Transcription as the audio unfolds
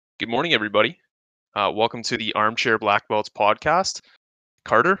Good morning, everybody. Welcome to the Armchair Black Belts podcast.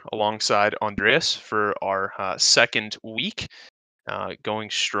 Carter, alongside Andreas, for our second week,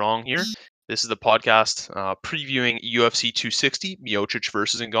 going strong here. This is the podcast previewing UFC 260, Miocic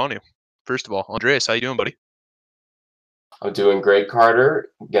versus Ngannou. First of all, Andreas, how you doing, buddy? I'm doing great, Carter.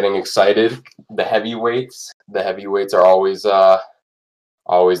 Getting excited. The heavyweights are always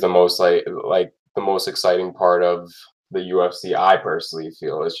the most like the most exciting part of the UFC. I personally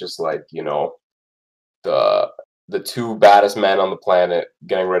feel it's just the the two baddest men on the planet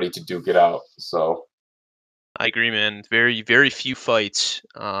getting ready to duke it out. So I agree, man. Very, very few fights,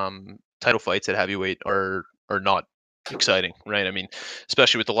 title fights at heavyweight are not exciting, right? I mean,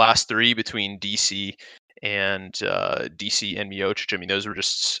 especially with the last three between DC and Miocic. I mean, those were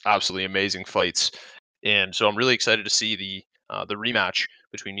just absolutely amazing fights, and so I'm really excited to see the rematch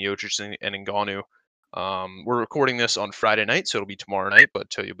between Miocic and Ngannou. We're recording this on Friday night, so it'll be tomorrow night,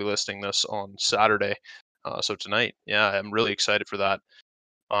 but you'll be listening this on Saturday. So tonight, yeah, I'm really excited for that.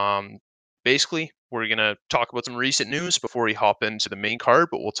 Um, Basically, we're gonna talk about some recent news before we hop into the main card,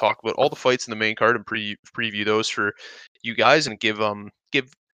 but we'll talk about all the fights in the main card and preview those for you guys and give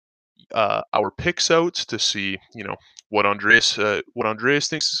our picks out to see what Andreas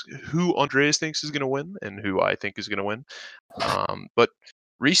thinks who Andreas thinks is gonna win and who I think is gonna win. But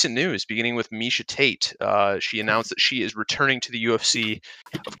recent news, beginning with Miesha Tate. She announced that she is returning to the UFC.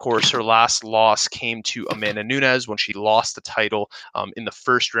 Of course, her last loss came to Amanda Nunes when she lost the title in the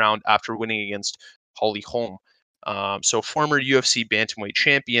first round after winning against Holly Holm. So, former UFC bantamweight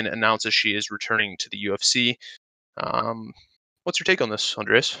champion announces she is returning to the UFC. What's your take on this,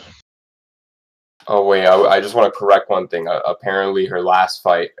 Andres? oh wait, I just want to correct one thing. Apparently, her last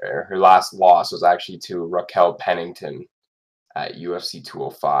loss was actually to Raquel Pennington at UFC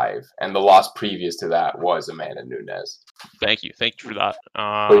 205, and the loss previous to that was Amanda Nunes. Thank you for that.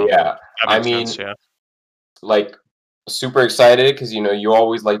 But yeah, That I makes mean, sense. Yeah. like super excited because you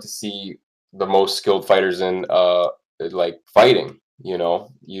always like to see the most skilled fighters in fighting. You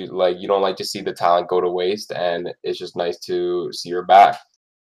don't like to see the talent go to waste, and it's just nice to see her back.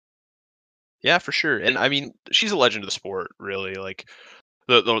 Yeah, for sure. And I mean, she's a legend of the sport, really. Like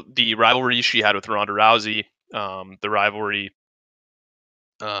the rivalry she had with Ronda Rousey, the rivalry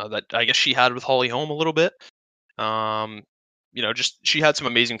that I guess she had with Holly Holm a little bit. Um, just she had some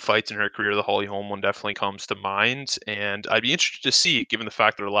amazing fights in her career. The Holly Holm one definitely comes to mind, and I'd be interested to see, given the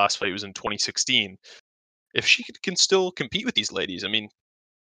fact that her last fight was in 2016, if she can still compete with these ladies. I mean,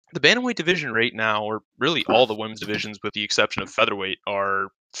 the bantamweight division right now, or really all the women's divisions, with the exception of featherweight, are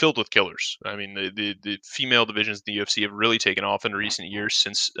filled with killers. I mean, the female divisions in the UFC have really taken off in recent years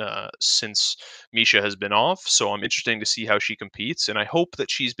since Misha has been off. So I'm interested to see how she competes, and I hope that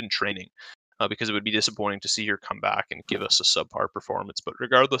she's been training. Because it would be disappointing to see her come back and give us a subpar performance. But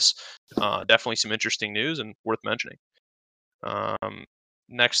regardless, definitely some interesting news and worth mentioning. Um,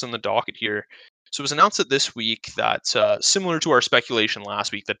 Next on the docket here. So it was announced that this week that, similar to our speculation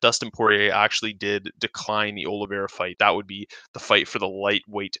last week, that Dustin Poirier actually did decline the Oliveira fight. That would be the fight for the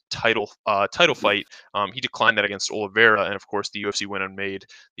lightweight title fight. He declined that against Oliveira, and of course, the UFC went and made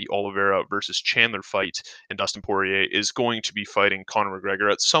the Oliveira versus Chandler fight. And Dustin Poirier is going to be fighting Conor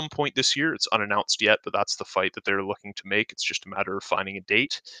McGregor at some point this year. It's unannounced yet, but that's the fight that they're looking to make. It's just a matter of finding a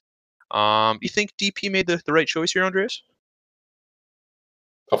date. You think DP made the right choice here, Andreas?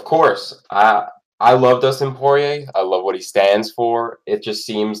 Of course, I love Dustin Poirier. I love what he stands for. It just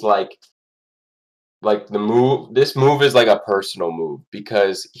seems like this move is like a personal move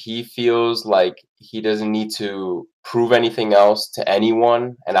because he feels like he doesn't need to prove anything else to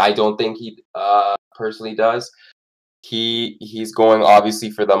anyone, and I don't think he personally does. He's going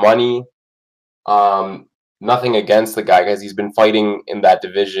obviously for the money. Nothing against the guy because he's been fighting in that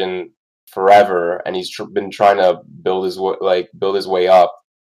division forever, and he's been trying to build his way up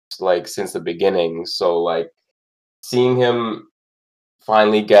since the beginning. So seeing him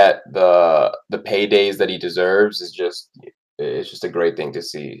finally get the paydays that he deserves is just a great thing to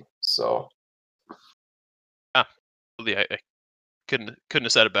see. So Yeah, I couldn't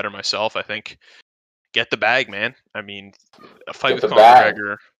have said it better myself. I think get the bag, man. I mean, a fight get with the Conor bag.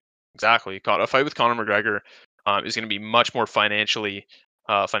 McGregor, exactly. A fight with Conor McGregor is going to be much more financially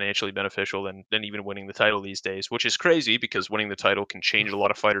beneficial than even winning the title these days, which is crazy because winning the title can change a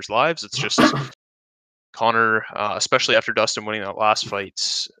lot of fighters' lives. It's just Conor, especially after Dustin winning that last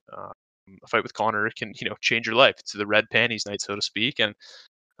fight. A fight with Conor can change your life. It's the red panties night, so to speak, and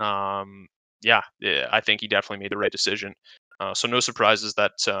yeah, I think he definitely made the right decision. So no surprises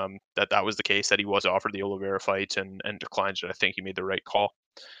that was the case, that he was offered the Oliveira fight and declined it. I think he made the right call.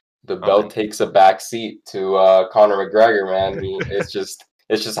 The belt And takes a back seat to Conor McGregor, man. It's just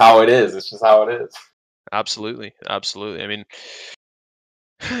It's just how it is. It's just how it is. Absolutely, absolutely. I mean,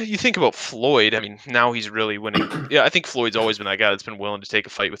 you think about Floyd. I mean, now he's really winning. Yeah, I think Floyd's always been that guy that's been willing to take a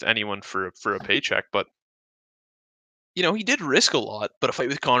fight with anyone for a paycheck. But he did risk a lot. But a fight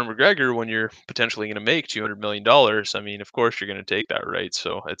with Conor McGregor, when you're potentially going to make $200 million, I mean, of course you're going to take that, right?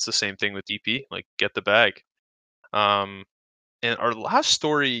 So it's the same thing with DP. Like, get the bag. Um, and our last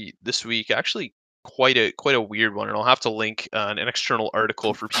story this week, actually quite a weird one, and I'll have to link an external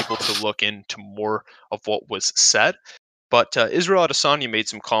article for people to look into more of what was said. But Israel Adesanya made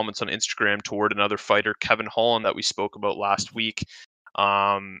some comments on Instagram toward another fighter, Kevin Holland, that we spoke about last week,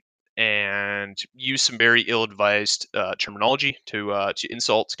 um, and used some very ill-advised terminology to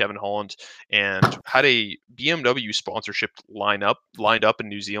insult Kevin Holland, and had a BMW sponsorship lined up in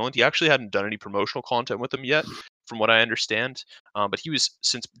New Zealand. He actually hadn't done any promotional content with them yet, from what I understand, but he was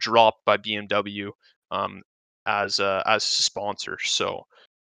since dropped by BMW um, as a sponsor. So.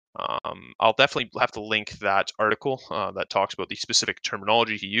 I'll definitely have to link that article that talks about the specific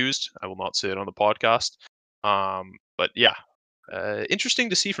terminology he used. I will not say it on the podcast. But yeah, interesting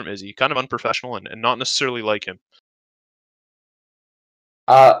to see from Izzy. Kind of unprofessional and not necessarily like him.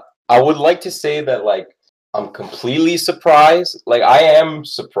 I would like to say that like I'm completely surprised. Like I am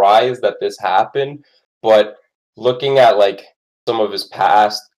surprised that this happened, but looking at like some of his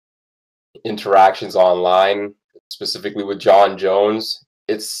past interactions online, specifically with John Jones,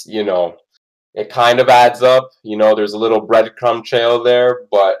 it's it kind of adds up. There's a little breadcrumb trail there,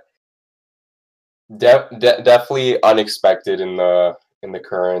 but definitely unexpected in the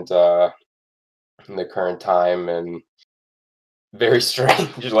current time, and very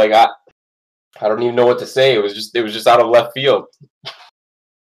strange. Like I don't even know what to say. It was just out of left field.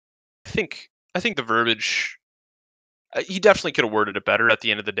 I think the verbiage. He definitely could have worded it better. At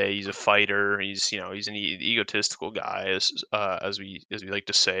the end of the day, he's a fighter. He's an egotistical guy, as we like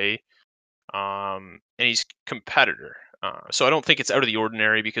to say. And he's competitor. So I don't think it's out of the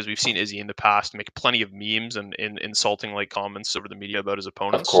ordinary because we've seen Izzy in the past make plenty of memes and insulting like comments over the media about his Of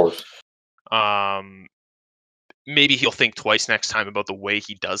opponents. course. Um, Maybe he'll think twice next time about the way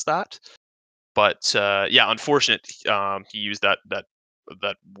he does that. But yeah, unfortunate he used that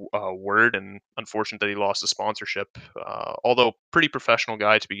word, and unfortunate that he lost the sponsorship. Although pretty professional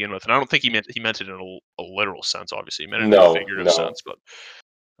guy to begin with, and I don't think he meant it in a literal sense. Obviously, he meant it in a No, figurative no. sense, but.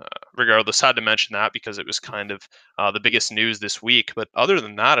 Regardless, had to mention that because it was kind of the biggest news this week. But other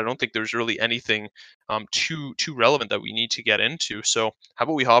than that, I don't think there's really anything too relevant that we need to get into. So how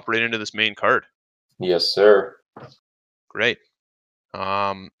about we hop right into this main card? Yes, sir. Great.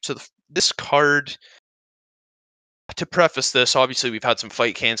 This card. To preface this, obviously we've had some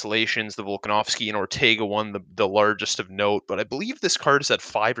fight cancellations. The Volkanovski and Ortega one, the largest of note. But I believe this card has had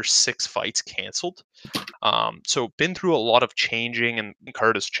 5 or 6 fights canceled. So been through a lot of changing, and the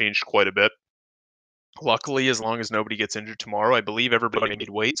card has changed quite a bit. Luckily, as long as nobody gets injured tomorrow, I believe everybody made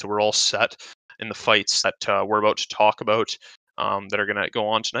weight, so we're all set in the fights that we're about to talk about that are going to go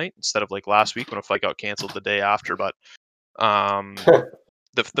on tonight instead of like last week when a fight got canceled the day after. But um,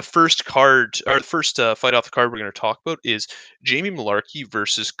 the first card or the first fight off the card we're going to talk about is Jamie Mullarkey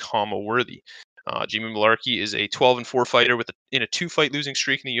versus Kama Worthy. Jamie Mullarkey is a 12-4 fighter in a 2-fight losing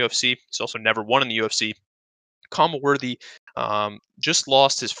streak in the UFC. He's also never won in the UFC. Kama Worthy just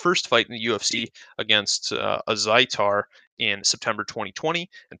lost his first fight in the UFC against a Zaitar in September 2020,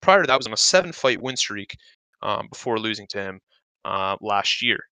 and prior to that was on a 7-fight win streak before losing to him last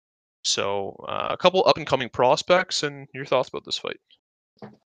year. So a couple up and coming prospects, and your thoughts about this fight?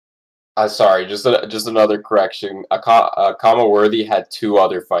 Sorry, just another correction. Kama Worthy had 2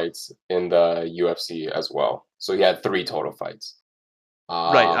 other fights in the UFC as well, so he had 3 total fights.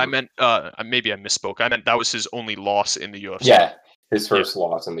 Right. I Um, meant maybe I misspoke. I meant that was his only loss in the UFC. yeah, his Yeah. first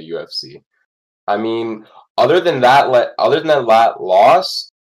loss in the UFC. I mean, other than that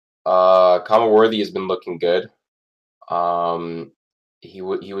loss, Kama Worthy has been looking good. Um, he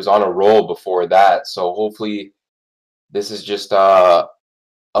was on a roll before that, so hopefully this is just a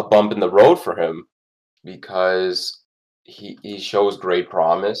bump in the road for him because he shows great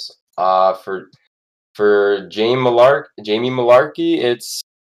promise. For Jamie Malarkey, it's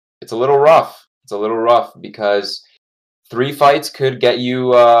a little rough. It's a little rough because 3 fights could get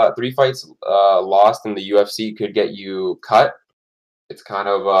you 3 fights lost in the UFC could get you cut. It's kind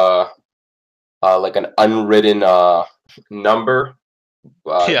of like an unwritten number.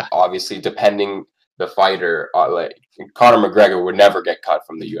 Yeah. Obviously, depending the fighter, like Conor McGregor would never get cut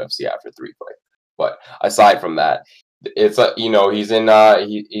from the UFC after 3 fights. But aside from that, it's he's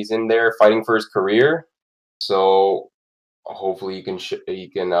in there fighting for his career. So hopefully he can show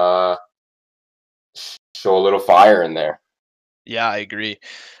a little fire in there. Yeah, I agree.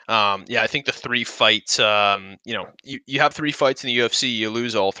 Yeah, I think the three fights, you have three fights in the UFC, you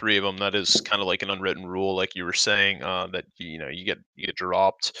lose all three of them. That is kind of like an unwritten rule, like you were saying, that you get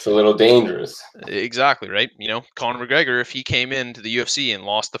dropped. It's a little dangerous. Exactly right. Conor McGregor, if he came into the UFC and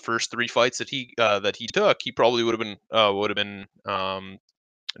lost the first three fights that he took, he probably would have been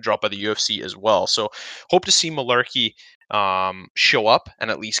dropped by the UFC as well. So hope to see Malarkey show up and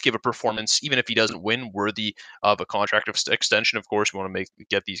at least give a performance, even if he doesn't win, worthy of a contract extension. Of course, we want to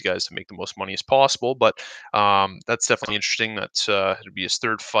get these guys to make the most money as possible, but that's definitely interesting. That it'd be his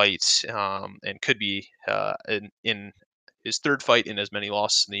third fight, and could be in his third fight in as many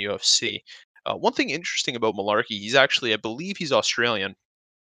losses in the UFC. One thing interesting about Malarkey, he's actually, I believe, he's Australian.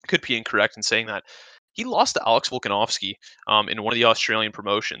 Could be incorrect in saying that. He lost to Alex Volkanovski in one of the Australian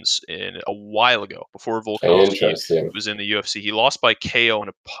promotions a while ago, before Volkanovski Interesting. was in the UFC. He lost by KO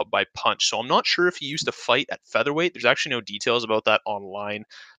and by punch. So I'm not sure if he used to fight at featherweight. There's actually no details about that online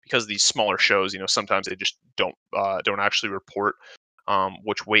because these smaller shows, sometimes they just don't actually report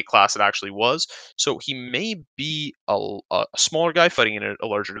which weight class it actually was. So he may be a smaller guy fighting in a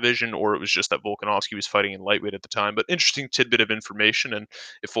larger division, or it was just that Volkanovski was fighting in lightweight at the time. But interesting tidbit of information. And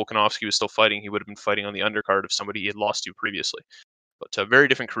if Volkanovski was still fighting, he would have been fighting on the undercard of somebody he had lost to previously. But very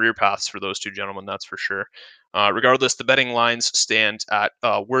different career paths for those two gentlemen, that's for sure. Regardless, the betting lines stand at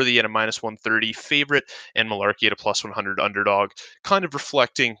Worthy at a -130 favorite and Malarkey at a +100 underdog, kind of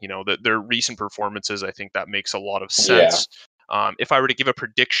reflecting, their recent performances. I think that makes a lot of Yeah, sense. If I were to give a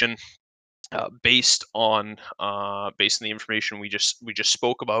prediction based on the information we just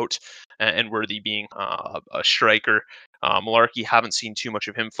spoke about, and Worthy being a striker, Malarkey, haven't seen too much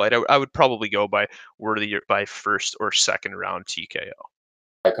of him fight. I would probably go by Worthy by first or second round TKO.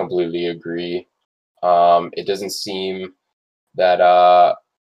 I completely agree. It doesn't seem that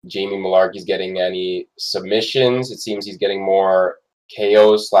Jamie Malarkey's getting any submissions. It seems he's getting more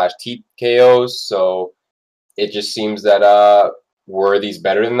KOs slash TKOs. So it just seems that Worthy's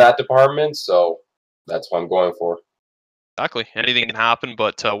better in that department. So that's what I'm going for. Exactly. Anything can happen,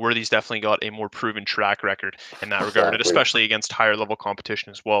 but Worthy's definitely got a more proven track record in that regard, and Exactly. especially against higher level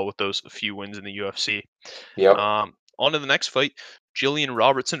competition as well, with those few wins in the UFC. Yep. On to the next fight. Jillian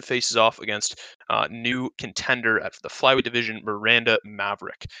Robertson faces off against new contender at the flyweight division, Miranda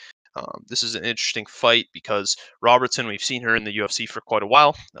Maverick. This is an interesting fight because Robertson, we've seen her in the UFC for quite a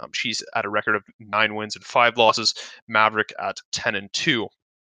while. She's at a record of 9 wins and 5 losses. Maverick at 10-2.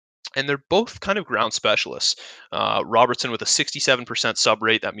 And they're both kind of ground specialists. Robertson with a 67% sub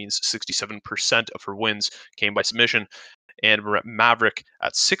rate. That means 67% of her wins came by submission, and Maverick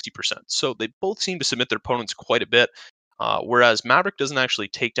at 60%. So they both seem to submit their opponents quite a bit. Whereas Maverick doesn't actually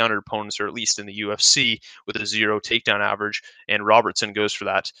take down her opponents, or at least in the UFC, with a 0 takedown average, and Robertson goes for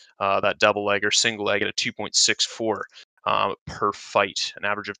that double leg or single leg at a 2.64 per fight, an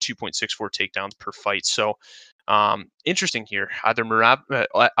average of 2.64 takedowns per fight. So interesting here. Either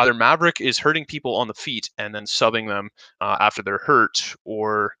Maverick is hurting people on the feet and then subbing them after they're hurt,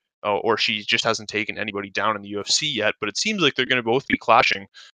 or she just hasn't taken anybody down in the UFC yet. But it seems like they're going to both be clashing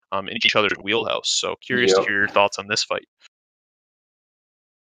in each other's wheelhouse. So curious to Yep. hear your thoughts on this fight.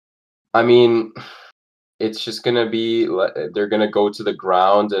 I mean, it's just gonna be they're gonna go to the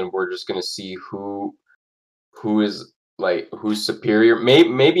ground, and we're just gonna see who is like who's superior.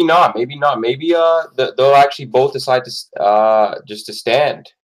 Maybe not. Maybe not. Maybe they'll actually both decide to just to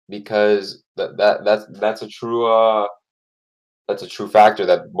stand, because that's a true factor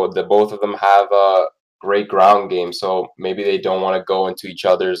that the both of them have a great ground game. So maybe they don't want to go into each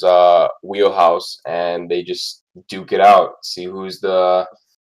other's wheelhouse, and they just duke it out. See who's the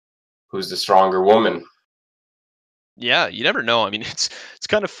stronger woman. Yeah, you never know. I mean, it's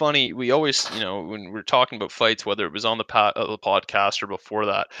kind of funny. We always, when we're talking about fights, whether it was on the podcast or before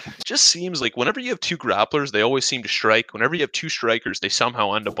that, it just seems like whenever you have two grapplers, they always seem to strike. Whenever you have two strikers, they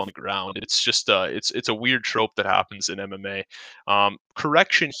somehow end up on the ground. It's just it's a weird trope that happens in MMA.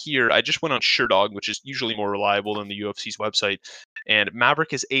 Correction here, I just went on SureDog, which is usually more reliable than the UFC's website, and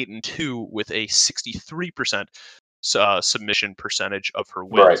Maverick is 8-2 with a 63% submission percentage of her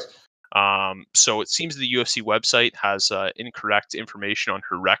Right. wins. So it seems the UFC website has incorrect information on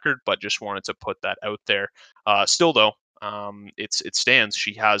her record, but just wanted to put that out there. Still, though, it stands.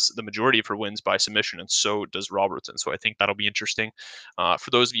 She has the majority of her wins by submission, and so does Robertson. So I think that'll be interesting.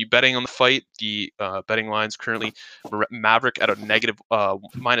 For those of you betting on the fight, the betting lines currently Maverick at a negative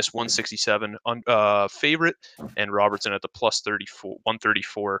 -167 favorite, and Robertson at the plus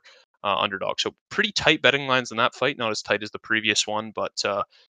 134 underdog. So pretty tight betting lines in that fight. Not as tight as the previous one, but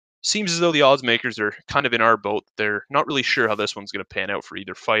seems as though the odds makers are kind of in our boat. They're not really sure how this one's going to pan out for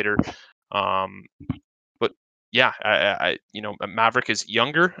either fighter. Um, but yeah, Maverick is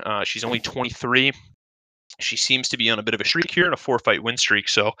younger. She's only 23. She seems to be on a bit of a streak here, and a 4-fight win streak.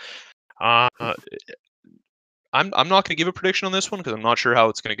 So uh, I'm not going to give a prediction on this one because I'm not sure how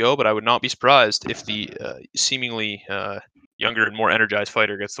it's going to go. But I would not be surprised if the seemingly younger and more energized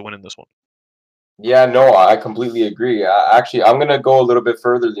fighter gets the win in this one. Yeah, no, I completely agree. Actually, I'm gonna go a little bit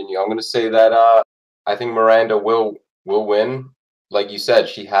further than you. I'm gonna say that I think Miranda will win. Like you said,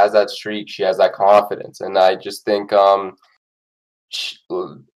 she has that streak, she has that confidence, and I just think sh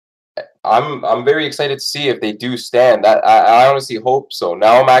I'm very excited to see if they do stand. That I honestly hope so.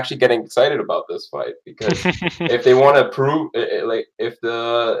 Now I'm actually getting excited about this fight because if they want to prove, like if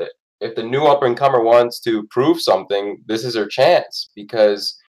the new up and comer wants to prove something, this is her chance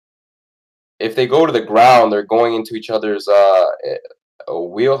because if they go to the ground, they're going into each other's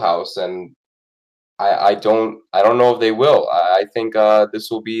wheelhouse, and I don't know if they will. I think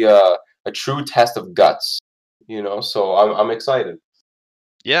this will be a true test of guts, you know. So I'm excited.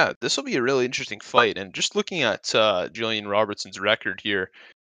 Yeah, this will be a really interesting fight. And just looking at Jillian Robertson's record here,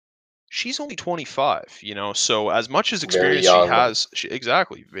 she's only 25. So as much as Very experience she young. has,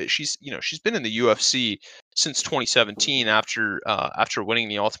 exactly, she's been in the UFC since 2017 after winning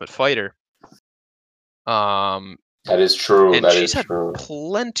the Ultimate Fighter. Um, That is true. and That she's is had true.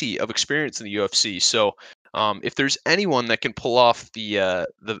 plenty of experience in the UFC. So, if there's anyone that can pull off the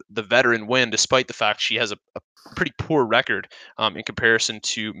veteran win, despite the fact she has a pretty poor record in comparison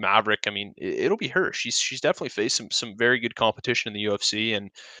to Maverick, I mean, it'll be her. She's definitely faced some very good competition in the UFC,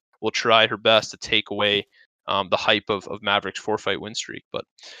 and will try her best to take away the hype of Maverick's 4-fight win streak. But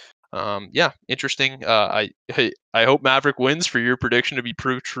yeah, interesting. I hope Maverick wins for your prediction to be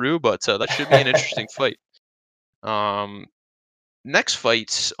proved true, but that should be an interesting fight. Um, Next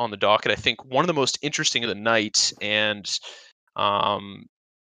fight on the docket, I think one of the most interesting of the night, and um,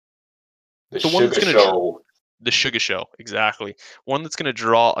 The the one that's Sugar going to Show. the Sugar Show, exactly. One that's going to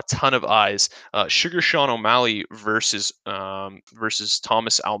draw a ton of eyes. Sugar Sean O'Malley versus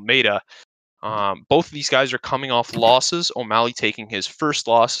Thomas Almeida. Both of these guys are coming off losses. O'Malley taking his first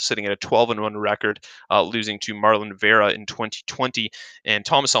loss, sitting at a 12-1 record, losing to Marlon Vera in 2020, and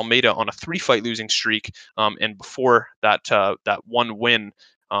Thomas Almeida on a 3-fight losing streak. And before that one win,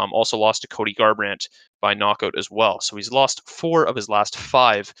 also lost to Cody Garbrandt by knockout as well. So he's lost 4 of his last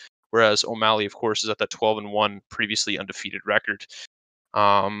 5, whereas O'Malley, of course, is at that 12-1 previously undefeated record.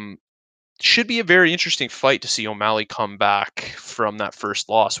 Um, should be a very interesting fight to see O'Malley come back from that first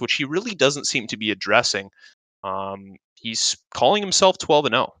loss, which he really doesn't seem to be addressing. He's calling himself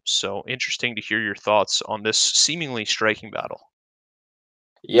 12-0. So interesting to hear your thoughts on this seemingly striking battle.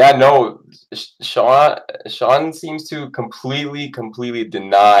 Yeah, no, Sean seems to completely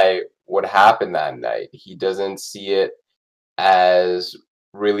deny what happened that night. He doesn't see it as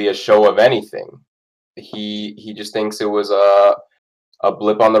really a show of anything. He just thinks it was a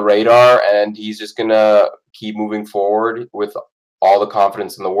blip on the radar, and he's just gonna keep moving forward with all the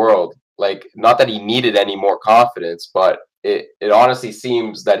confidence in the world. Like, not that he needed any more confidence, but it honestly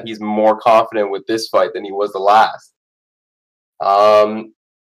seems that he's more confident with this fight than he was the last. Um,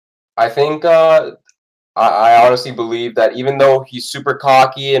 I think I honestly believe that even though he's super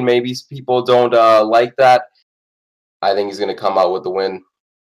cocky and maybe people don't like that, I think he's gonna come out with the win.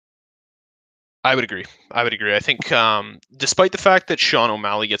 I would agree. I would agree. I think, despite the fact that Sean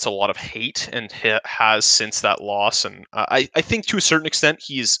O'Malley gets a lot of hate and has since that loss, and I think to a certain extent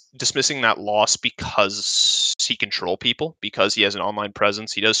he's dismissing that loss because he control people, because he has an online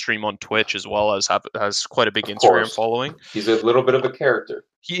presence. He does stream on Twitch as well as has quite a big Of Instagram course, following. he's a little bit of a character.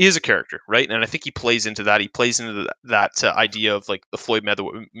 He is a character, right? And I think he plays into that. He plays into that idea of like the Floyd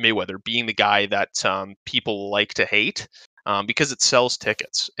Mayweather being the guy that people like to hate, because it sells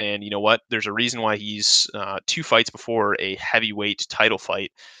tickets. And you know what? There's a reason why he's 2 fights before a heavyweight title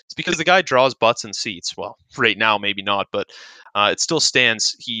fight. It's because the guy draws butts and seats. Well, right now maybe not, but it still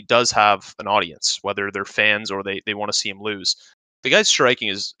stands. He does have an audience, whether they're fans or they want to see him lose. The guy's striking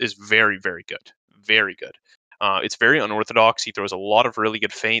is very very good, very good. It's very unorthodox. He throws a lot of really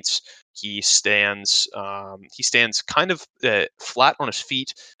good feints. He stands kind of flat on his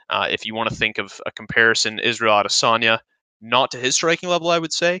feet. If you want to think of a comparison, Israel Adesanya, not to his striking level, I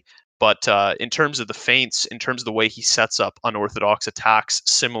would say, but in terms of the feints, in terms of the way he sets up unorthodox attacks,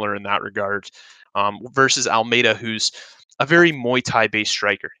 similar in that regard. Versus Almeida, who's a very Muay Thai based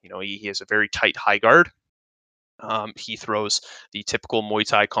striker. He has a very tight high guard. He throws the typical Muay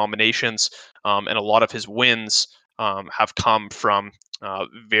Thai combinations, and a lot of his wins have come from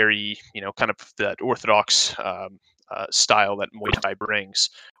very, kind of that orthodox style that Muay Thai brings.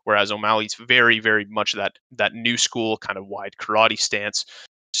 Whereas O'Malley's very, very much that new school kind of wide karate stance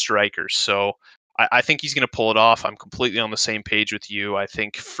striker. So I think he's going to pull it off. I'm completely on the same page with you. I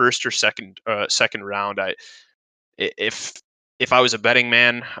think first or second round. If I was a betting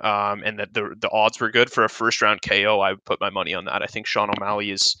man, and that the odds were good for a first round KO, I would put my money on that. I think Sean O'Malley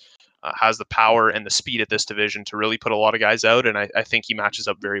has the power and the speed at this division to really put a lot of guys out, and I think he matches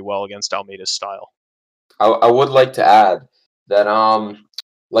up very well against Almeida's style. I would like to add that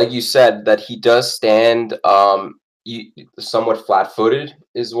like you said, that he does stand somewhat flat-footed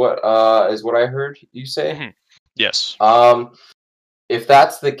is what I heard you say. Hmm. Yes, Um, if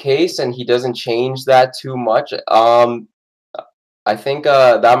that's the case and he doesn't change that too much, I think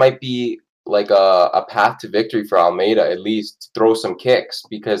that might be like a path to victory for Almeida, at least to throw some kicks.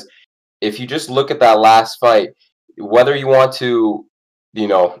 Because if you just look at that last fight, whether you want to,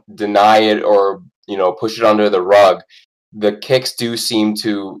 deny it or push it under the rug, the kicks do seem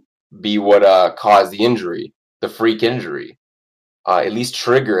to be what caused the injury, the freak injury, at least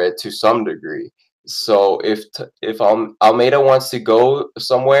trigger it to some degree. So if Almeida wants to go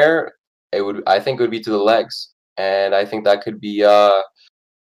somewhere, I think it would be to the legs, and I think that could be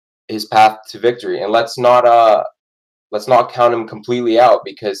his path to victory. And let's not count him completely out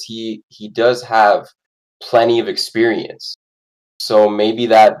because he does have plenty of experience. So maybe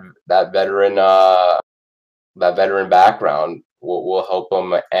that veteran background will help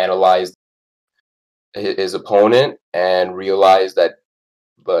him analyze his opponent and realize that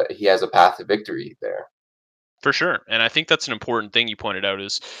but he has a path to victory there. for sure. And I think that's an important thing you pointed out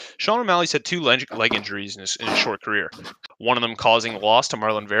is Sean O'Malley's had two leg injuries in his short career. One of them causing a loss to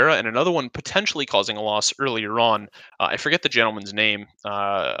Marlon Vera, and another one potentially causing a loss earlier on. I forget the gentleman's name.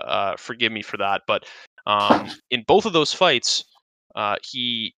 Forgive me for that. But in both of those fights,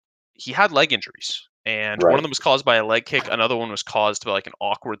 he had leg injuries, and one of Right. them was caused by a leg kick. Another one was caused by like an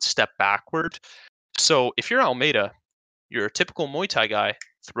awkward step backward. So if you're Almeida, you're a typical Muay Thai guy.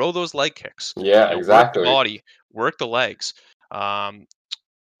 Throw those leg kicks. Yeah, Work the exactly. body, work the legs. Um,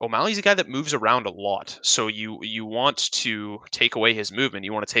 O'Malley's a guy that moves around a lot, so you want to take away his movement.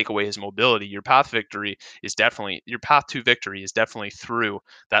 You want to take away his mobility. Your path to victory is definitely through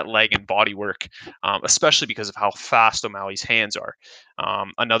that leg and body work, especially because of how fast O'Malley's hands are.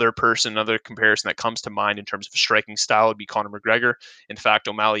 Another comparison that comes to mind in terms of striking style would be Conor McGregor. In fact,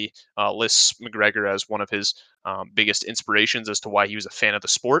 O'Malley lists McGregor as one of his biggest inspirations as to why he was a fan of the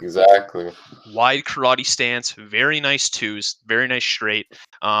sport. Exactly. Wide karate stance, very nice twos, very nice straight.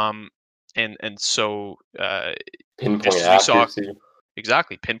 Um, and so Pinpoint just as we saw accuracy.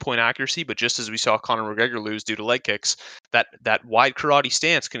 exactly pinpoint accuracy, but just as we saw Conor McGregor lose due to leg kicks, that wide karate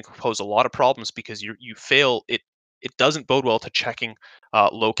stance can pose a lot of problems because you fail it. It doesn't bode well to checking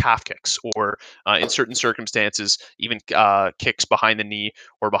low calf kicks or in certain circumstances even kicks behind the knee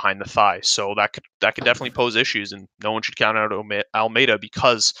or behind the thigh. So that could definitely pose issues, and no one should count out Almeida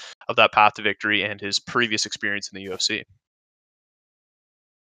because of that path to victory and his previous experience in the UFC.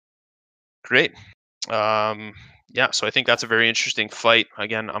 Great. Um, yeah, so I think that's a very interesting fight.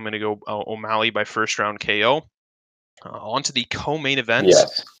 Again, I'm going to go O'Malley by first round KO. On to the co-main event.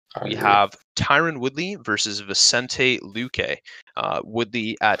 Yes, I We agree. have Tyron Woodley versus Vicente Luque.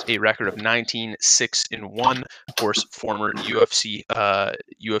 Woodley at a record of 19-6-1, of course, former UFC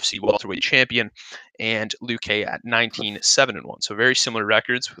welterweight champion, and Luque at 19-7-1. So very similar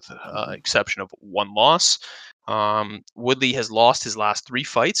records, with exception of one loss. Woodley has lost his last three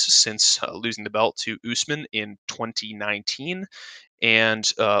fights since losing the belt to Usman in 2019, and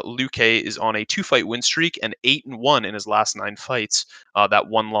Luque is on a two-fight win streak and 8-1 in his last nine fights. That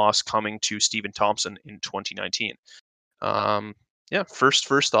one loss coming to Stephen Thompson in 2019. Yeah, first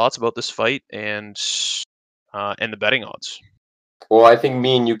thoughts about this fight and the betting odds. Well, I think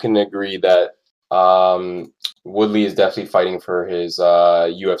me and you can agree that Woodley is definitely fighting for his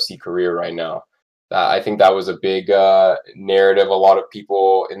UFC career right now. I think that was a big narrative. A lot of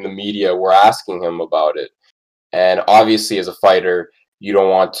people in the media were asking him about it, and obviously, as a fighter, you don't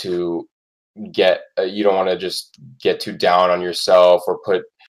want to you don't want to just get too down on yourself or put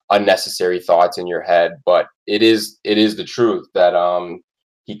unnecessary thoughts in your head. But it is the truth that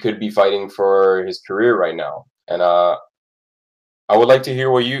he could be fighting for his career right now, and I would like to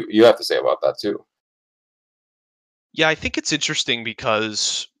hear what you have to say about that too. Yeah, I think it's interesting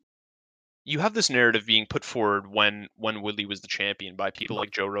because you have this narrative being put forward when Woodley was the champion by people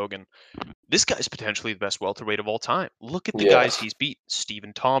like Joe Rogan. This guy's potentially the best welterweight of all time. Look at the Yeah, guys he's beat: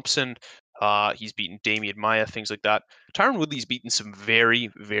 Stephen Thompson, He's beaten Damian Maia, things like that. Tyron Woodley's beaten some very,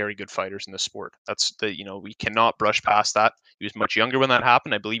 very good fighters in this sport. That's we cannot brush past that. He was much younger when that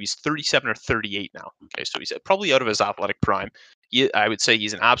happened. I believe he's 37 or 38 now. Okay, so he's probably out of his athletic prime. I would say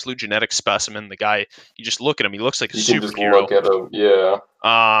he's an absolute genetic specimen. The guy, you just look at him, he looks like a You can just superhero. look at him, yeah.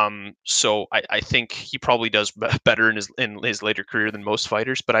 So I think he probably does better in his later career than most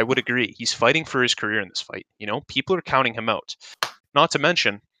fighters. But I would agree, he's fighting for his career in this fight. People are counting him out. Not to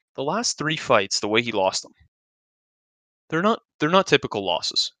mention the last 3 fights, the way he lost them, they're not typical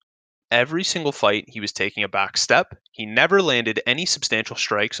losses. Every single fight, he was taking a back step. He never landed any substantial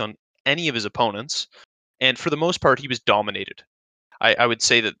strikes on any of his opponents, and for the most part, he was dominated. I would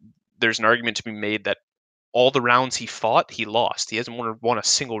say that there's an argument to be made that all the rounds he fought, he lost. He hasn't won a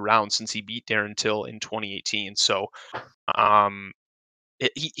single round since he beat Darren Till in 2018. So, um,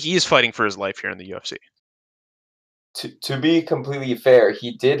 he is fighting for his life here in the UFC. To be completely fair,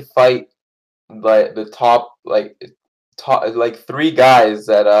 he did fight like the top 3 guys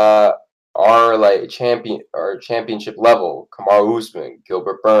that are like championship level: Kamaru Usman,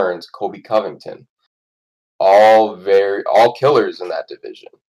 Gilbert Burns, Kobe Covington. All killers in that division,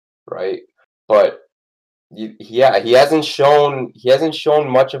 right? But yeah, he hasn't shown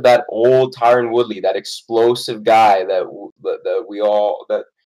much of that old Tyron Woodley, that explosive guy that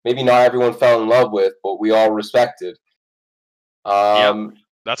maybe not everyone fell in love with, but we all respected. Yeah, Um,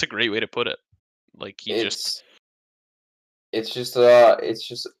 that's a great way to put it. Like he just, it's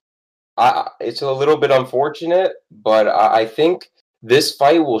it's a little bit unfortunate, but I think this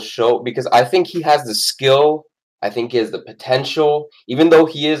fight will show, because I think he has the skill. I think he has the potential, even though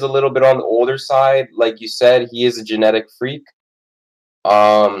he is a little bit on the older side. Like you said, he is a genetic freak.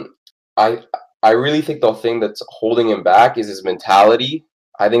 Um, I I really think the thing that's holding him back is his mentality.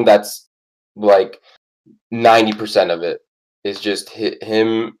 I think that's like 90% of it is just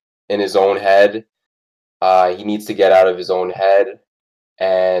him in his own head. He needs to get out of his own head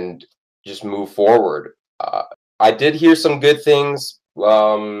and just move forward. I did hear some good things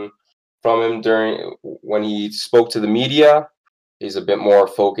from him during when he spoke to the media. He's a bit more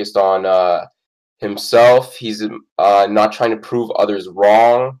focused on himself. He's not trying to prove others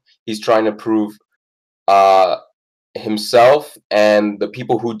wrong. He's trying to prove uh, himself and the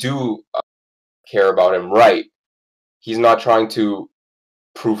people who do care about him right. He's not trying to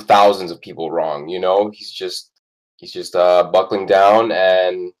prove thousands of people wrong. He's just buckling down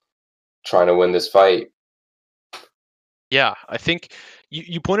and trying to win this fight. yeah, I think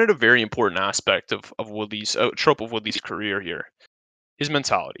you pointed a very important aspect of Woodley's trope of Woodley's career here, his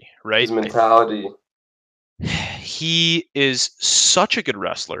mentality, right? His mentality. He is such a good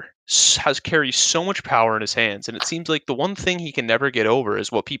wrestler, has carries so much power in his hands, and it seems like the one thing he can never get over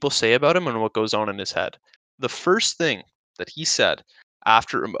is what people say about him and what goes on in his head. The first thing that he said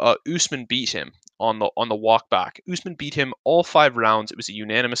after Usman beat him on the walk back, Usman beat him all 5 rounds. It was a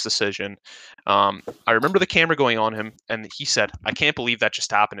unanimous decision. I remember the camera going on him, and he said, "I can't believe that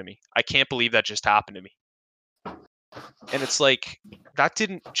just happened to me. I can't believe that just happened to me." And it's like that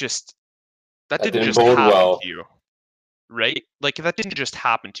didn't just that That didn't didn't just bode happen well. to you, right? Like that didn't just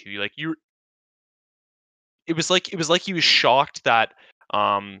happen to you. Like it was like he was shocked that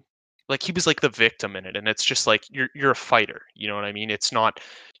um like he was like the victim in it, and it's just like you're a fighter, you know what I mean? It's not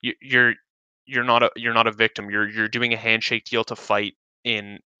you, you're not a victim. You're doing a handshake deal to fight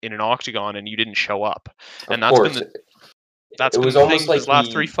in an octagon, and you didn't show up. Of And that's been course, the that's it been was the thing almost with like his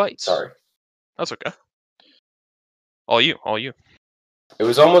last 3 he. fights. Sorry. That's okay. All you. It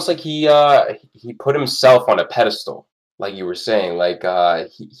was almost like he put himself on a pedestal, like you were saying. Like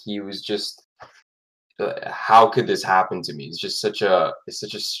he was just, how could this happen to me? It's such a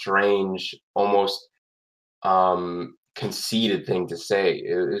strange, almost conceited thing to say.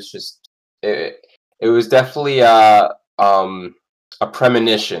 It, it was definitely a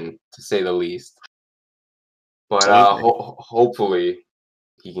premonition, to say the least. But Absolutely. hopefully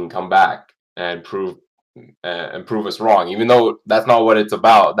he can come back and prove us wrong. Even though that's not what it's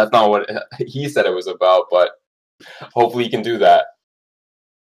about. That's not what he said it was about. But hopefully he can do that.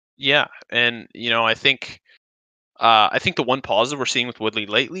 Yeah, and I think the one positive we're seeing with Woodley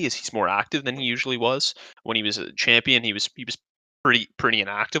lately is he's more active than he usually was. When he was a champion, he was pretty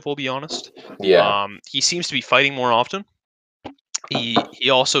inactive. We'll be honest. Yeah, He seems to be fighting more often. He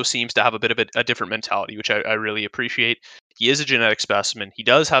also seems to have a bit of a different mentality, which I really appreciate. He is a genetic specimen. He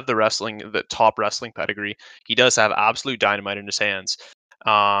does have the top wrestling pedigree. He does have absolute dynamite in his hands.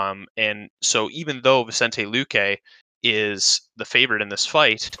 And so even though Vicente Luque is the favorite in this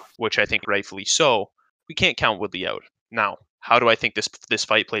fight, which I think rightfully so, we can't count Woodley out. Now, how do I think this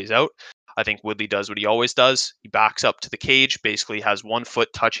fight plays out? I think Woodley does what he always does. He backs up to the cage, basically has one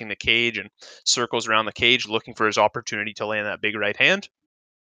foot touching the cage and circles around the cage looking for his opportunity to land that big right hand.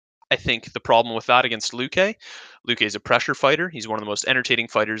 I think the problem with that against Luque is a pressure fighter. He's one of the most entertaining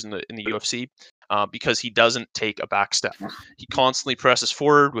fighters in the UFC because he doesn't take a back step. He constantly presses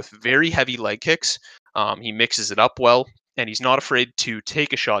forward with very heavy leg kicks. He mixes it up well, and he's not afraid to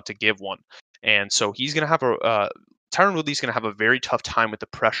take a shot to give one. And so he's going to have Tyron Woodley's going to have a very tough time with the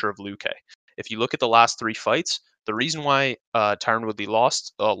pressure of Luque. If you look at the last three fights, the reason why Tyron Woodley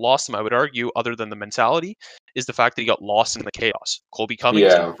lost him, I would argue, other than the mentality, is the fact that he got lost in the chaos. Colby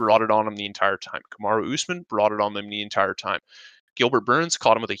Covington Yeah. brought it on him the entire time. Kamaru Usman brought it on him the entire time. Gilbert Burns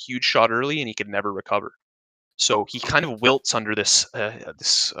caught him with a huge shot early, and he could never recover. So he kind of wilts under this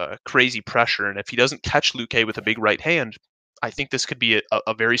crazy pressure. And if he doesn't catch Luque with a big right hand, I think this could be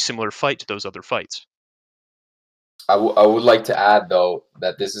a very similar fight to those other fights. I would like to add though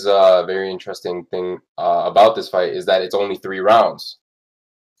that this is a very interesting thing about this fight is that it's only 3 rounds.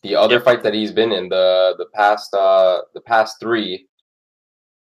 The other Yep. fight that he's been in the past three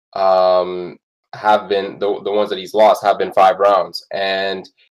have been the ones that he's lost have been 5 rounds, and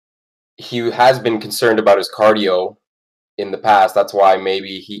he has been concerned about his cardio in the past. That's why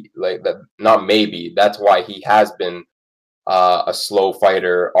maybe he like that. Not maybe. That's why he has been a slow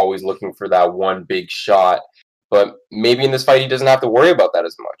fighter, always looking for that one big shot. But maybe in this fight, he doesn't have to worry about that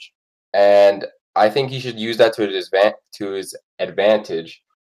as much. And I think he should use that to his advantage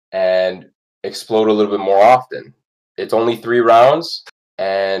and explode a little bit more often. It's only 3 rounds,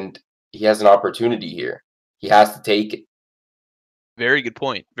 and he has an opportunity here. He has to take it. Very good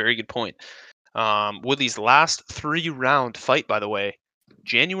point. Very good point. Woodley's last 3-round fight, by the way,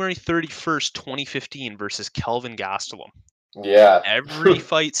 January 31st, 2015 versus Kelvin Gastelum. Yeah. Every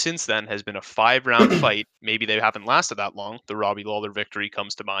fight since then has been a 5-round fight. Maybe they haven't lasted that long. The Robbie Lawler victory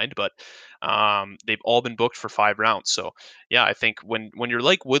comes to mind, but they've all been booked for 5 rounds. So yeah, I think when you're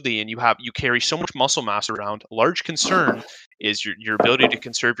like Woodley and you carry so much muscle mass around, a large concern is your ability to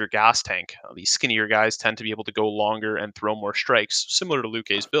conserve your gas tank. These skinnier guys tend to be able to go longer and throw more strikes, similar to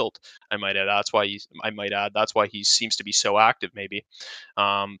Luque's build. I might add that's why he seems to be so active. Maybe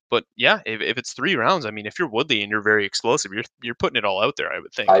but yeah, if it's 3 rounds, I mean, if you're Woodley and you're very explosive, you're putting it all out there, I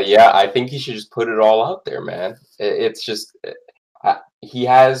would think. Yeah, I think he should just put it all out there, man. It's just he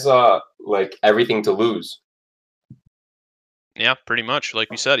has like everything to lose. Yeah, pretty much. Like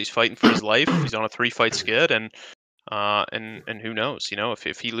we said, he's fighting for his life. He's on a 3-fight skid, and who knows?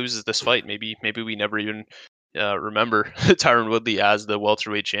 If he loses this fight, maybe we never even remember Tyron Woodley as the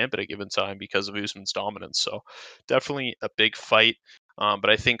welterweight champ at a given time because of Usman's dominance. So definitely a big fight.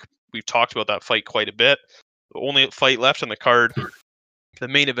 But I think we've talked about that fight quite a bit. The only fight left on the card, the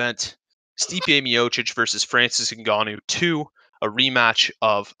main event, Stipe Miocic versus Francis Ngannou 2, a rematch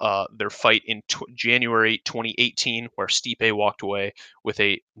of their fight in January 2018, where Stipe walked away with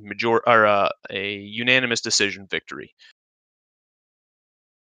a unanimous decision victory.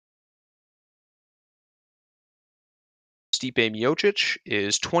 Stipe Miocic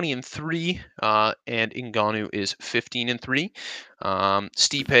is 20-3, and Ngannou is 15-3.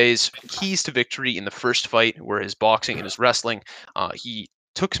 Stipe's keys to victory in the first fight were his boxing and his wrestling. He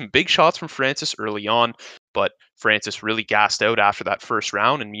took some big shots from Francis early on, but Francis really gassed out after that first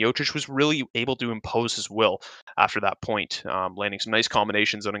round, and Miocic was really able to impose his will after that point, landing some nice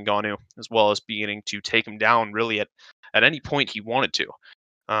combinations on Ngannou, as well as beginning to take him down really at any point he wanted to.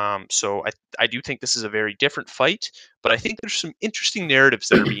 So I do think this is a very different fight, but I think there's some interesting narratives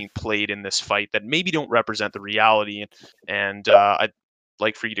that are being played in this fight that maybe don't represent the reality, and I'd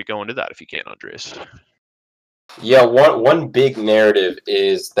like for you to go into that if you can, Andreas. Yeah, one big narrative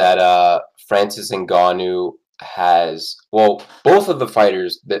is that Francis Ngannou has both of the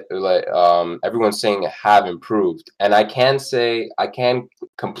fighters that like everyone's saying have improved, and I can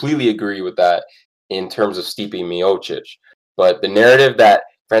completely agree with that in terms of Stipe Miocic, but the narrative that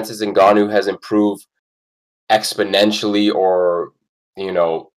Francis Ngannou has improved exponentially, or you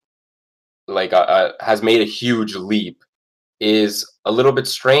know, like has made a huge leap, is a little bit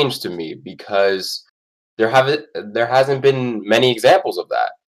strange to me because there hasn't been many examples of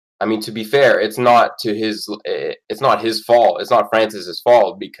that. I mean, to be fair, it's not his fault. It's not Francis's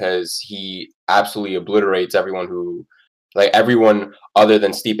fault because he absolutely obliterates everyone other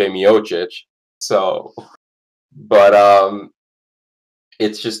than Stipe Miocic. So, but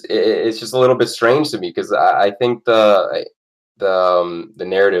it's just a little bit strange to me because I think the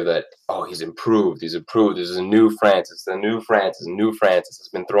narrative that he's improved, this is a new Francis, new Francis has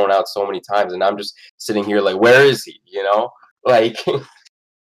been thrown out so many times, and I'm just sitting here like, where is he? Like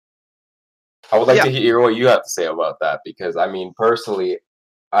I would like Yeah, to hear what you have to say about that because I mean, personally,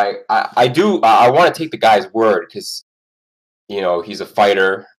 I do I want to take the guy's word because he's a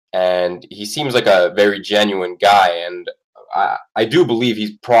fighter and he seems like a very genuine guy, and I do believe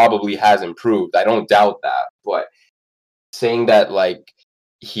he probably has improved. I don't doubt that, but saying that like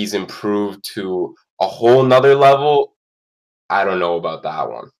he's improved to a whole nother level, I don't know about that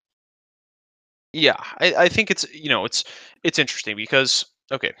one. Yeah, I think it's interesting because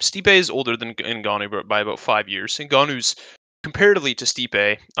okay, Stipe is older than Ngannou by about 5 years. Ngannou's comparatively to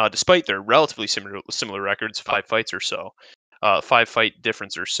Stipe, despite their relatively similar records, 5 fights or so, 5 fight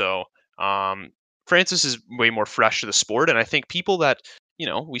difference or so. Um, Francis is way more fresh to the sport, and I think people that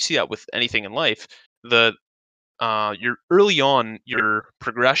we see that with anything in life. The Your early on your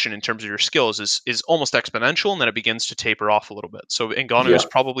progression in terms of your skills is almost exponential, and then it begins to taper off a little bit. So Ngannou has Yeah,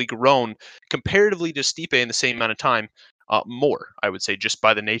 probably grown comparatively to Stipe in the same amount of time, more, I would say, just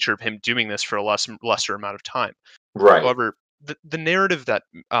by the nature of him doing this for a lesser amount of time. right, However, the narrative that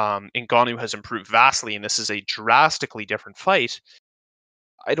Ngannou has improved vastly and this is a drastically different fight,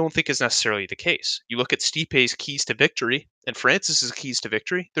 I don't think is necessarily the case. You look at Stipe's keys to victory and Francis's keys to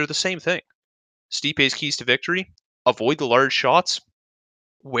victory; they're the same thing. Stipe's keys to victory: avoid the large shots,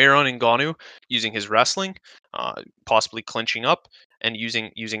 wear on Ngannou using his wrestling, possibly clinching up, and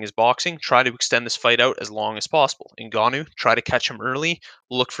using his boxing. Try to extend this fight out as long as possible. Ngannou, try to catch him early.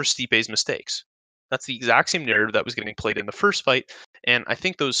 Look for Stipe's mistakes. That's the exact same narrative that was getting played in the first fight, and I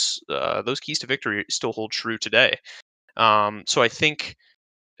think those keys to victory still hold true today. So I think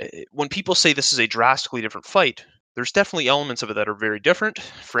when people say this is a drastically different fight, there's definitely elements of it that are very different. of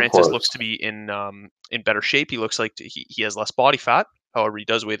Francis looks course. to be in better shape. He looks like he has less body fat. However, he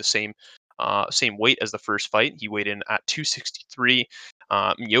does weigh the same weight as the first fight. He weighed in at 263.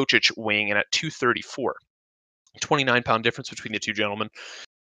 Miocic weighing in at 234. 29-pound difference between the two gentlemen.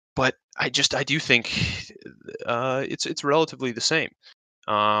 But I do think it's relatively the same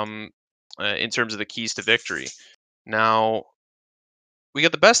um, in terms of the keys to victory. Now, we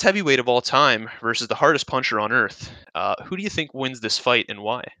got the best heavyweight of all time versus the hardest puncher on earth. Who do you think wins this fight and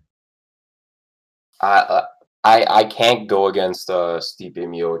why? I uh, I can't go against Stipe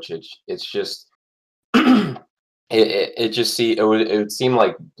Miocic. It's just it just it would seem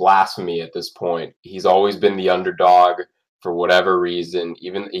like blasphemy at this point. He's always been the underdog for whatever reason.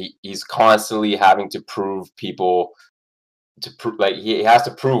 Even he's constantly having to prove people to prove like he has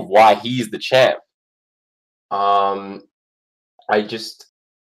to prove why he's the champ. Um, I just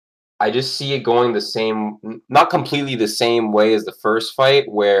I just see it going the same, not completely the same way as the first fight,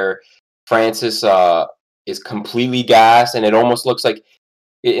 where Francis is completely gassed, and it almost looks like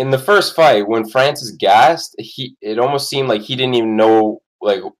in the first fight when Francis gassed, it almost seemed like he didn't even know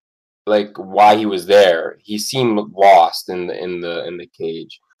like why he was there. He seemed lost in the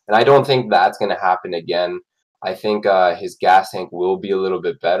cage, and I don't think that's gonna happen again. I think his gas tank will be a little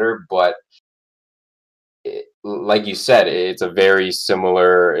bit better, but like you said, it's a very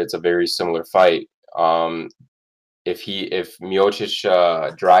similar fight. If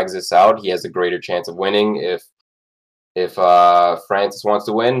Miocic drags this out, he has a greater chance of winning. If Francis wants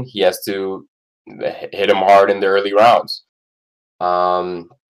to win, he has to hit him hard in the early rounds. Um,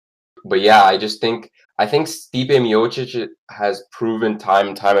 but yeah, I think Stipe Miocic has proven time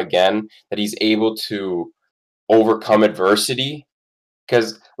and time again that he's able to overcome adversity.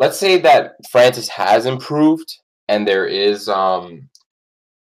 Because let's say that Francis has improved, and there's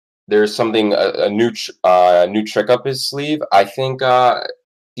something a new trick up his sleeve. I think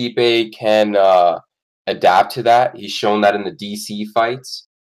Stipe can adapt to that. He's shown that in the DC fights.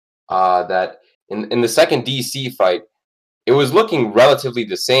 That in the second DC fight, it was looking relatively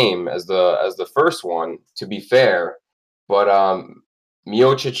the same as the first one, to be fair, but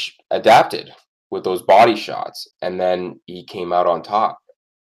Miocic adapted with those body shots, and then he came out on top.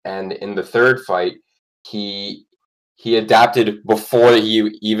 And in the third fight, he he adapted before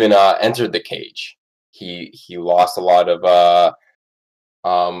he even entered the cage. He lost a lot of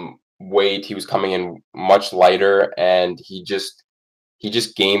weight. He was coming in much lighter, and he just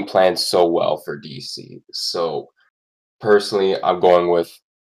game planned so well for DC. So personally, I'm going with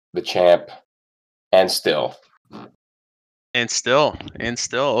the champ, and still. And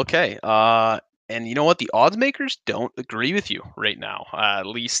still, okay. And you know what? The odds makers don't agree with you right now. At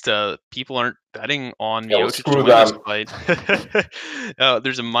least people aren't betting on Yeah, well, Miocic to screw win this them. fight.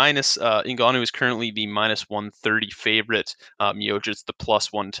 There's a minus. Ngannou is currently the minus 130 favorite. Miocic the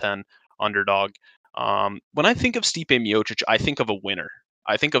plus 110 underdog. When I think of Stipe Miocic, I think of a winner.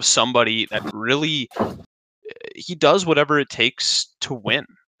 I think of somebody that really he does whatever it takes to win.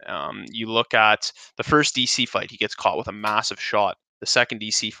 You look at the first DC fight, he gets caught with a massive shot. The second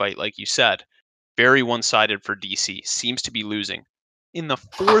DC fight, like you said, very one sided for DC, seems to be losing. in the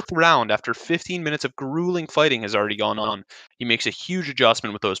 4th round, after 15 minutes of grueling fighting has already gone on, he makes a huge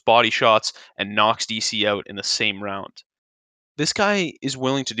adjustment with those body shots and knocks DC out in the same round. This guy is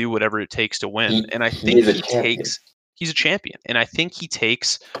willing to do whatever it takes to win, and I He think is a champion. he's a champion, and I think he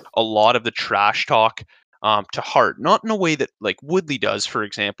takes a lot of the trash talk to heart, not in a way that like Woodley does, for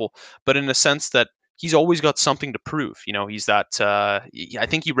example, but in a sense that he's always got something to prove. He's that. I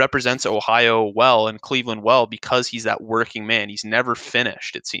think he represents Ohio well and Cleveland well because he's that working man. He's never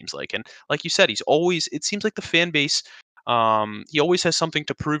finished, it seems like, and like you said, he's always. It seems like the fan base. He always has something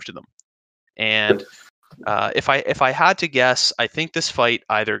to prove to them, and if I had to guess, I think this fight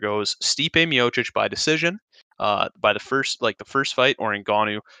either goes Stipe Miocic by decision, by the first fight, or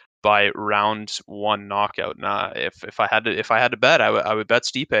Ngannou by round one knockout. Nah, if I had to bet, I would bet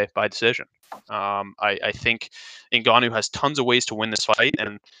Stipe by decision. I think Ngannou has tons of ways to win this fight,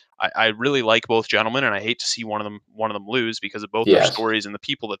 and I really like both gentlemen, and I hate to see one of them lose because of both their Yes. stories and the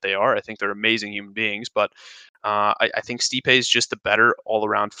people that they are. I think they're amazing human beings, but I think Stipe is just the better all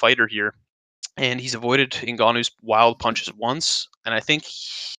around fighter here, and he's avoided Ngannou's wild punches once, and I think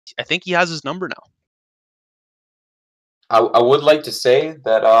he has his number now. I would like to say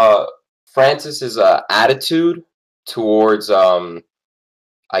that Francis's attitude towards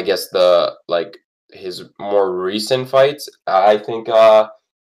I guess the like his more recent fights, I think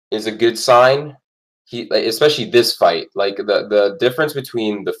is a good sign. Especially this fight, like the difference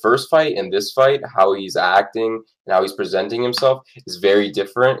between the first fight and this fight, how he's acting and how he's presenting himself is very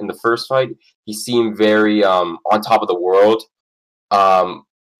different. In the first fight, he seemed very on top of the world, um,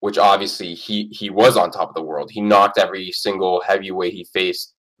 which obviously he was on top of the world. He knocked every single heavyweight he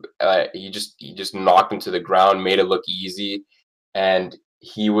faced. He just knocked him to the ground, made it look easy, and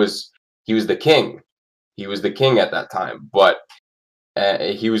he was the king. He was the king at that time, but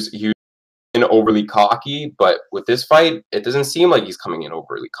he was in overly cocky. But with this fight, it doesn't seem like he's coming in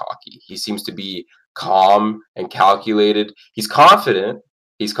overly cocky. He seems to be calm and calculated. He's confident.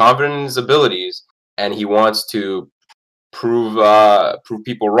 He's confident in his abilities, and he wants to prove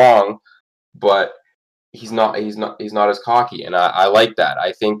people wrong. But he's not as cocky, and I like that.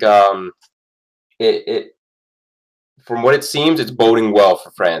 I think it from what it seems, it's boding well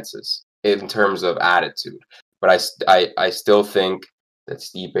for Francis in terms of attitude. But I still think that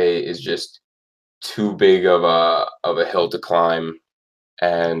Stipe is just too big of a hill to climb,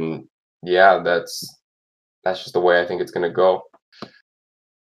 and yeah, that's just the way I think it's gonna go.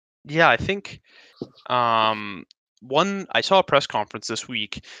 Yeah, I think one I saw a press conference this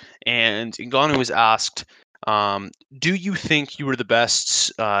week, and Ngannou was asked, "Do you think you were the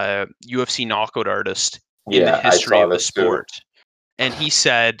best UFC knockout artist in the Yeah, I history saw of the this too. sport?" And he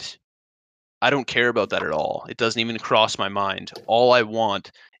said, "I don't care about that at all. It doesn't even cross my mind. All I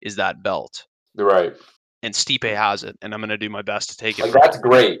want is that belt." Right. And Stipe has it, and I'm going to do my best to take it Like from him. that's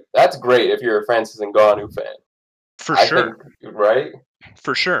great. That's great if you're a Francis Ngannou fan. For I sure. think right.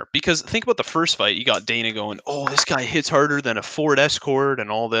 For sure. Because think about the first fight. You got Dana going, "Oh, this guy hits harder than a Ford Escort,"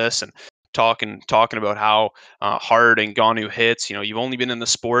 and all this, and talking about how hard Ngannou hits. You've only been in the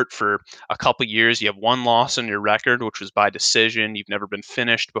sport for a couple years. You have one loss on your record, which was by decision. You've never been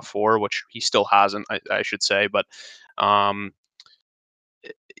finished before, which he still hasn't, I should say. But um,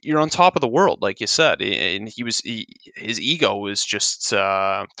 you're on top of the world, like you said, and his ego was just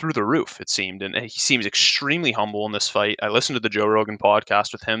through the roof. It seemed, and he seems extremely humble in this fight. I listened to the Joe Rogan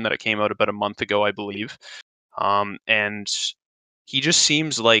podcast with him that it came out about a month ago, I believe, and he just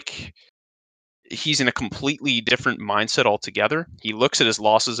seems like he's in a completely different mindset altogether. He looks at his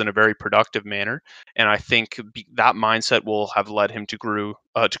losses in a very productive manner, and I think that mindset will have led him to grow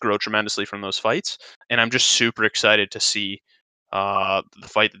tremendously from those fights. And I'm just super excited to see the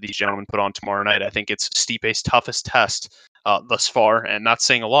fight that these gentlemen put on tomorrow night. I think it's Stipe's toughest test thus far, and that's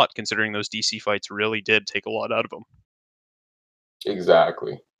saying a lot considering those DC fights really did take a lot out of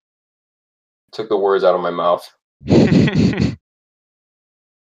Exactly. Took the words out of my mouth. him.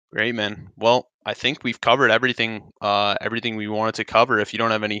 Great, man. Well, I think we've covered everything we wanted to cover. If you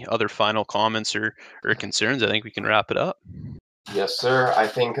don't have any other final comments or concerns, I think we can wrap it up. Yes, sir. I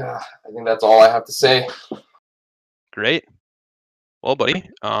think that's all I have to say. Great. Well, buddy,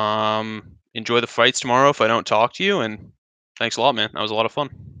 enjoy the fights tomorrow if I don't talk to you, and thanks a lot, man. That was a lot of fun.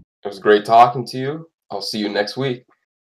 It was great talking to you. I'll see you next week.